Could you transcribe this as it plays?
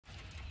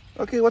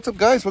Okay, what's up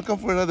guys? Welcome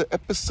for another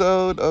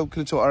episode of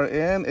Control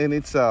RN, and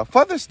it's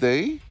Father's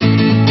Day.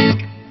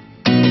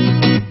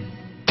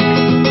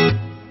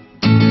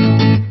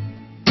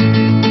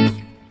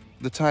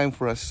 The time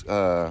for us,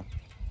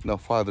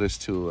 fathers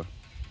to,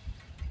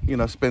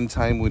 spend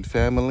time with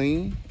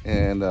family.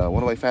 And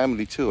one of my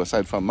family too,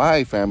 aside from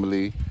my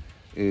family,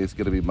 is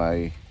gonna be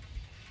my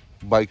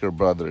biker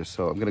brothers.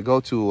 So I'm gonna go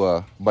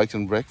to Bikes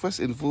and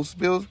Breakfast in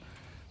Poolesvilles,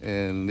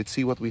 and let's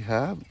see what we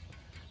have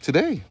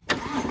today.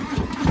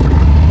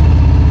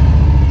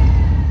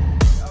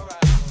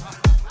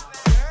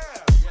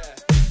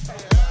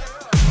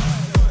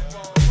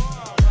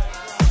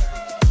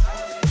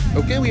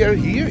 Okay, we are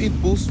here in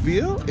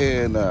Poolesvilles,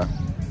 and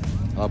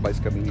our bike's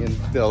coming in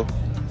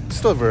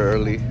still very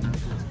early.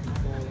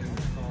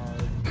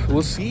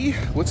 We'll see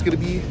what's gonna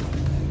be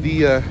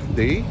the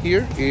day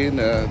here in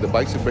the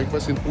Bikes and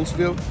Breakfast in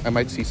Poolesvilles. I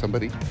might see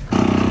somebody.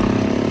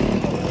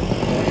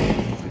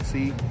 Let's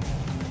see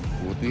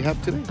what we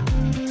have today.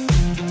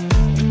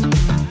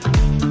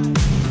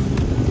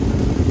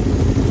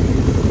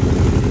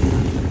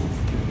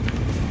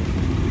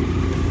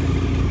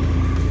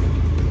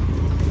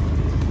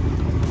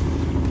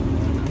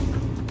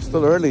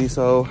 Still early,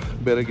 so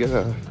better get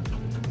a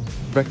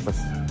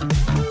breakfast.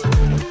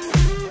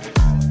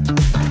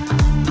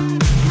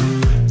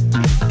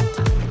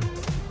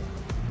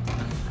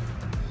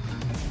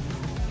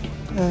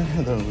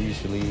 I don't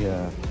usually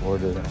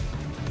order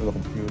with a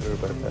computer,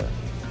 but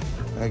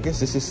I guess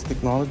this is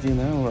technology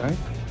now, right?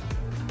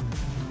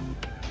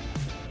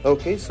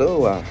 Okay,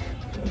 so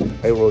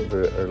I rode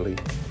very early,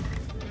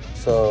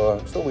 so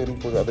I'm still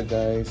waiting for the other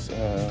guys.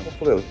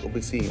 Hopefully I'll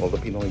be seeing all the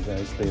Pinoy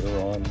guys later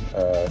on.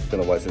 It's been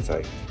a while since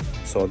I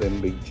saw them,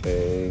 Big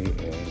J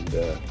and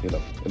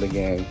and the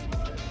gang,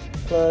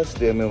 plus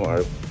the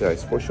MMR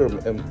guys. For sure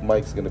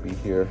Mike's gonna be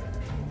here,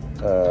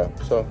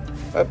 so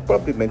I've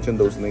probably mentioned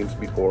those names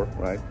before,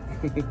 right?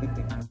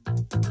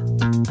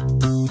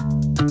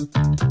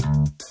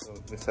 So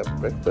let's have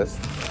breakfast.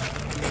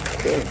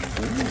 Okay.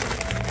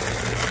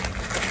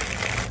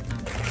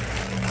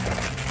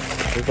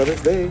 Happy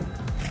Father's Day.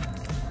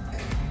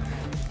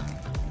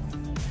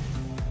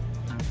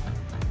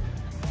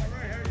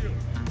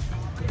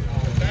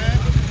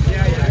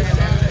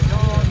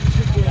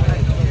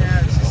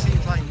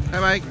 Hi,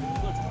 Mike.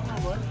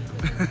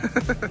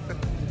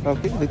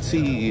 Okay, let's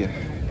see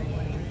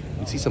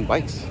some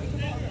bikes.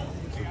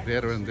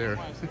 There and there.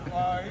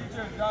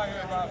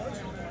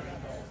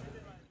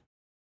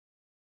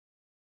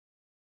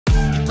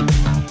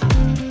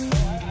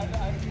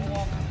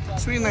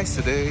 It's really nice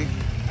today.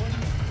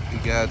 We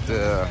got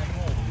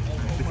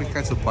different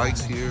kinds of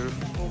bikes here.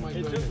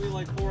 It took me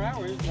like 4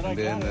 hours, but I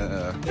got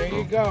it. There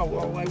you go.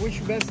 Well, I wish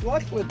you best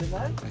luck with it,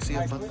 man. I see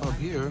a fun club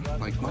here,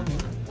 like mine.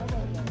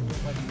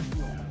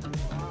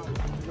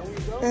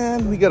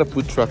 And we got a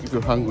food truck if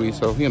you're hungry,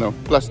 so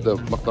plus the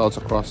McDonald's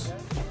across.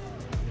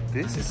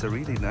 This is a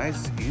really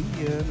nice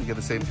Indian. We got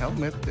the same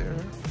helmet there.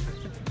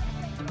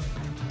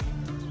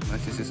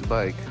 Nice is his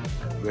bike.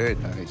 Very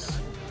nice.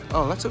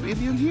 Oh, lots of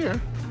Indian here.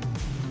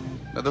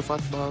 Another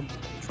Fat Bob,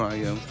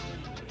 Triumph.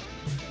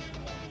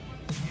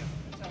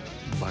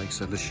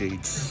 Bikes and the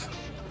shades.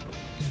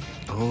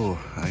 Oh,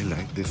 I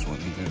like this one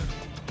here.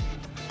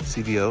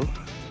 CVO.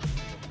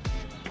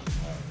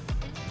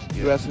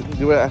 Yeah.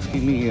 They were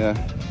asking me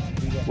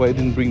why I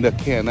didn't bring the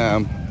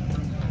Can-Am.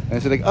 And I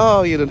said like,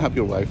 oh, you don't have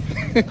your wife.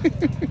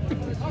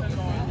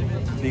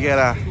 You got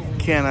a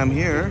Can-Am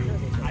here.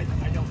 I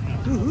don't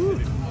know.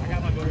 I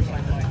got my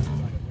motorcycle.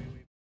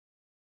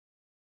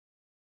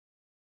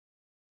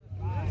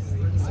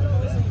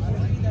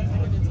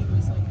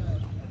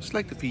 Just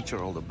like to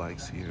feature all the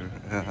bikes here.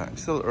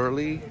 It's still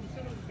early.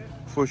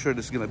 For sure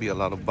there's gonna be a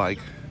lot of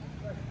bike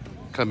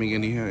coming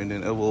in here, and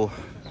then it will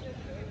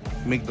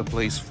make the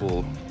place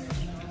full.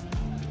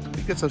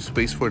 We got some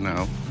space for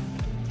now.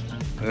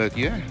 But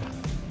yeah.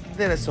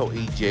 Then I saw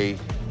AJ.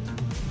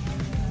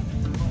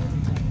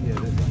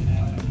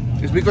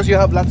 It's because you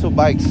have lots of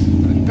bikes.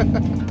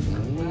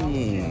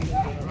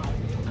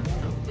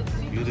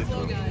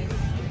 Beautiful.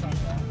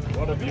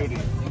 What a beauty.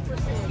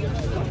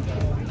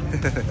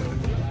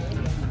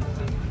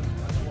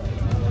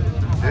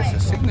 There's a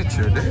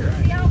signature there.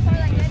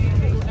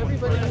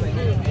 Everybody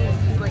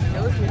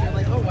knows me. They're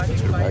like, oh, why did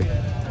you buy it?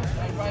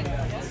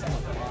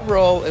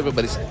 Overall,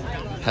 everybody's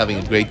having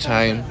a great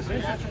time.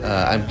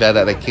 I'm glad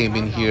that I came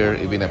in here,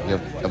 even if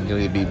I'm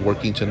going to be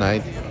working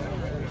tonight.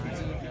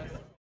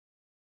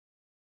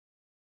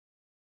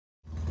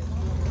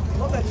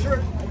 Love that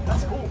shirt.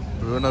 That's cool.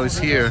 Bruno is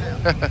here.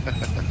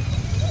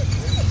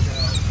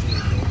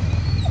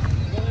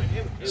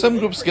 Some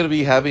groups gonna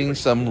be having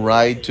some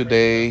ride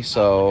today,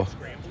 so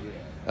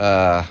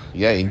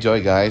yeah,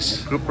 enjoy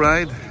guys. Group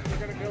ride.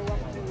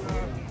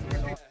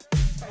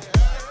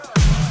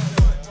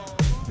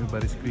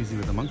 Everybody's crazy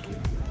with the monkey.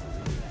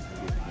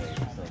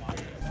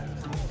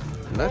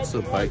 Lots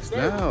of bikes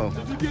now.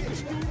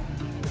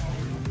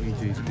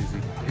 AJ's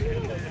busy.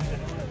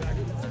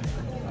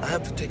 I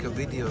have to take a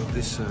video of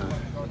this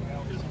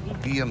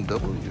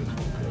BMW.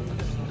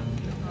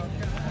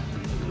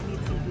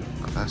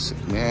 Classic,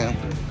 man.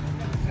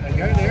 I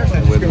go there, so I I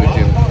just went go with all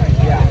Jim. the time.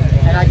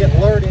 Yeah, and I get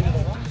lured into the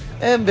line.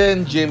 And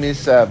then Jim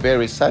is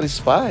very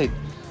satisfied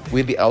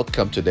with the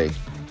outcome today.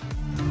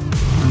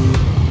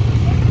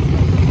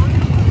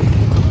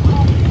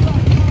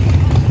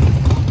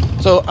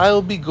 So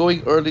I'll be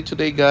going early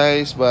today,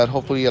 guys, but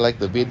hopefully you like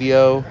the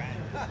video.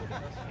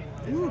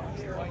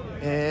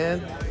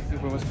 And thank you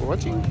very much for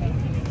watching.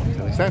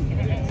 Until next time.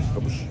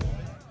 Kabush.